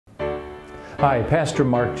Hi, Pastor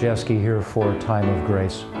Mark Jeske here for Time of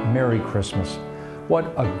Grace. Merry Christmas.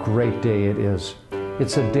 What a great day it is.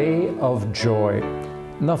 It's a day of joy.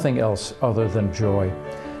 Nothing else other than joy.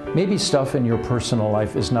 Maybe stuff in your personal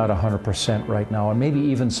life is not 100% right now, and maybe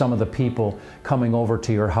even some of the people coming over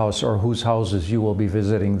to your house or whose houses you will be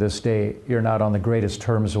visiting this day you're not on the greatest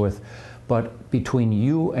terms with, but between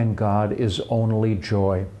you and God is only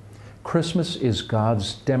joy. Christmas is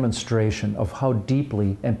God's demonstration of how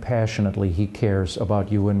deeply and passionately He cares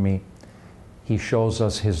about you and me. He shows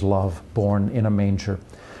us His love born in a manger.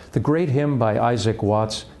 The great hymn by Isaac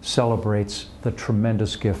Watts celebrates the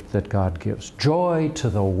tremendous gift that God gives. Joy to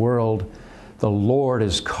the world, the Lord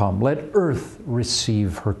is come. Let earth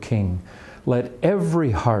receive her King. Let every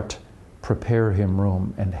heart prepare Him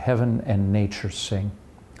room, and heaven and nature sing.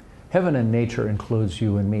 Heaven and nature includes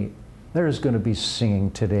you and me. There is going to be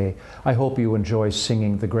singing today. I hope you enjoy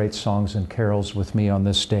singing the great songs and carols with me on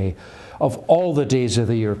this day. Of all the days of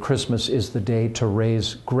the year, Christmas is the day to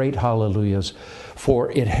raise great hallelujahs,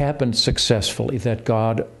 for it happened successfully that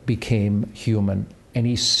God became human, and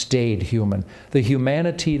He stayed human. The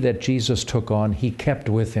humanity that Jesus took on, He kept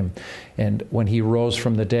with Him. And when He rose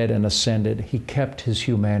from the dead and ascended, He kept His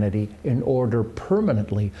humanity in order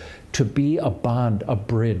permanently to be a bond, a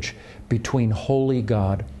bridge between holy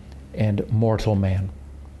God and mortal man.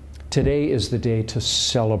 Today is the day to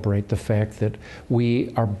celebrate the fact that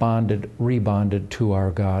we are bonded, rebonded to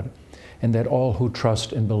our God, and that all who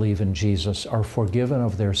trust and believe in Jesus are forgiven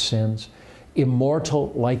of their sins,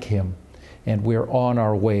 immortal like Him, and we're on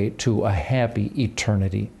our way to a happy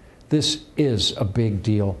eternity. This is a big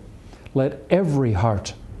deal. Let every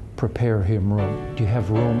heart prepare Him room. Do you have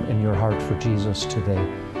room in your heart for Jesus today?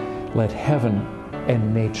 Let heaven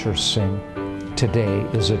and nature sing. Today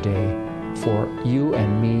is a day for you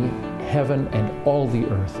and me, heaven and all the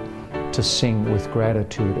earth, to sing with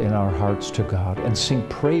gratitude in our hearts to God and sing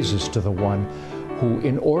praises to the one who,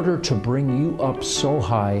 in order to bring you up so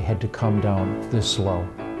high, had to come down this low.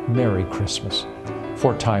 Merry Christmas.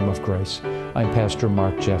 For Time of Grace, I'm Pastor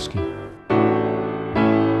Mark Jeske.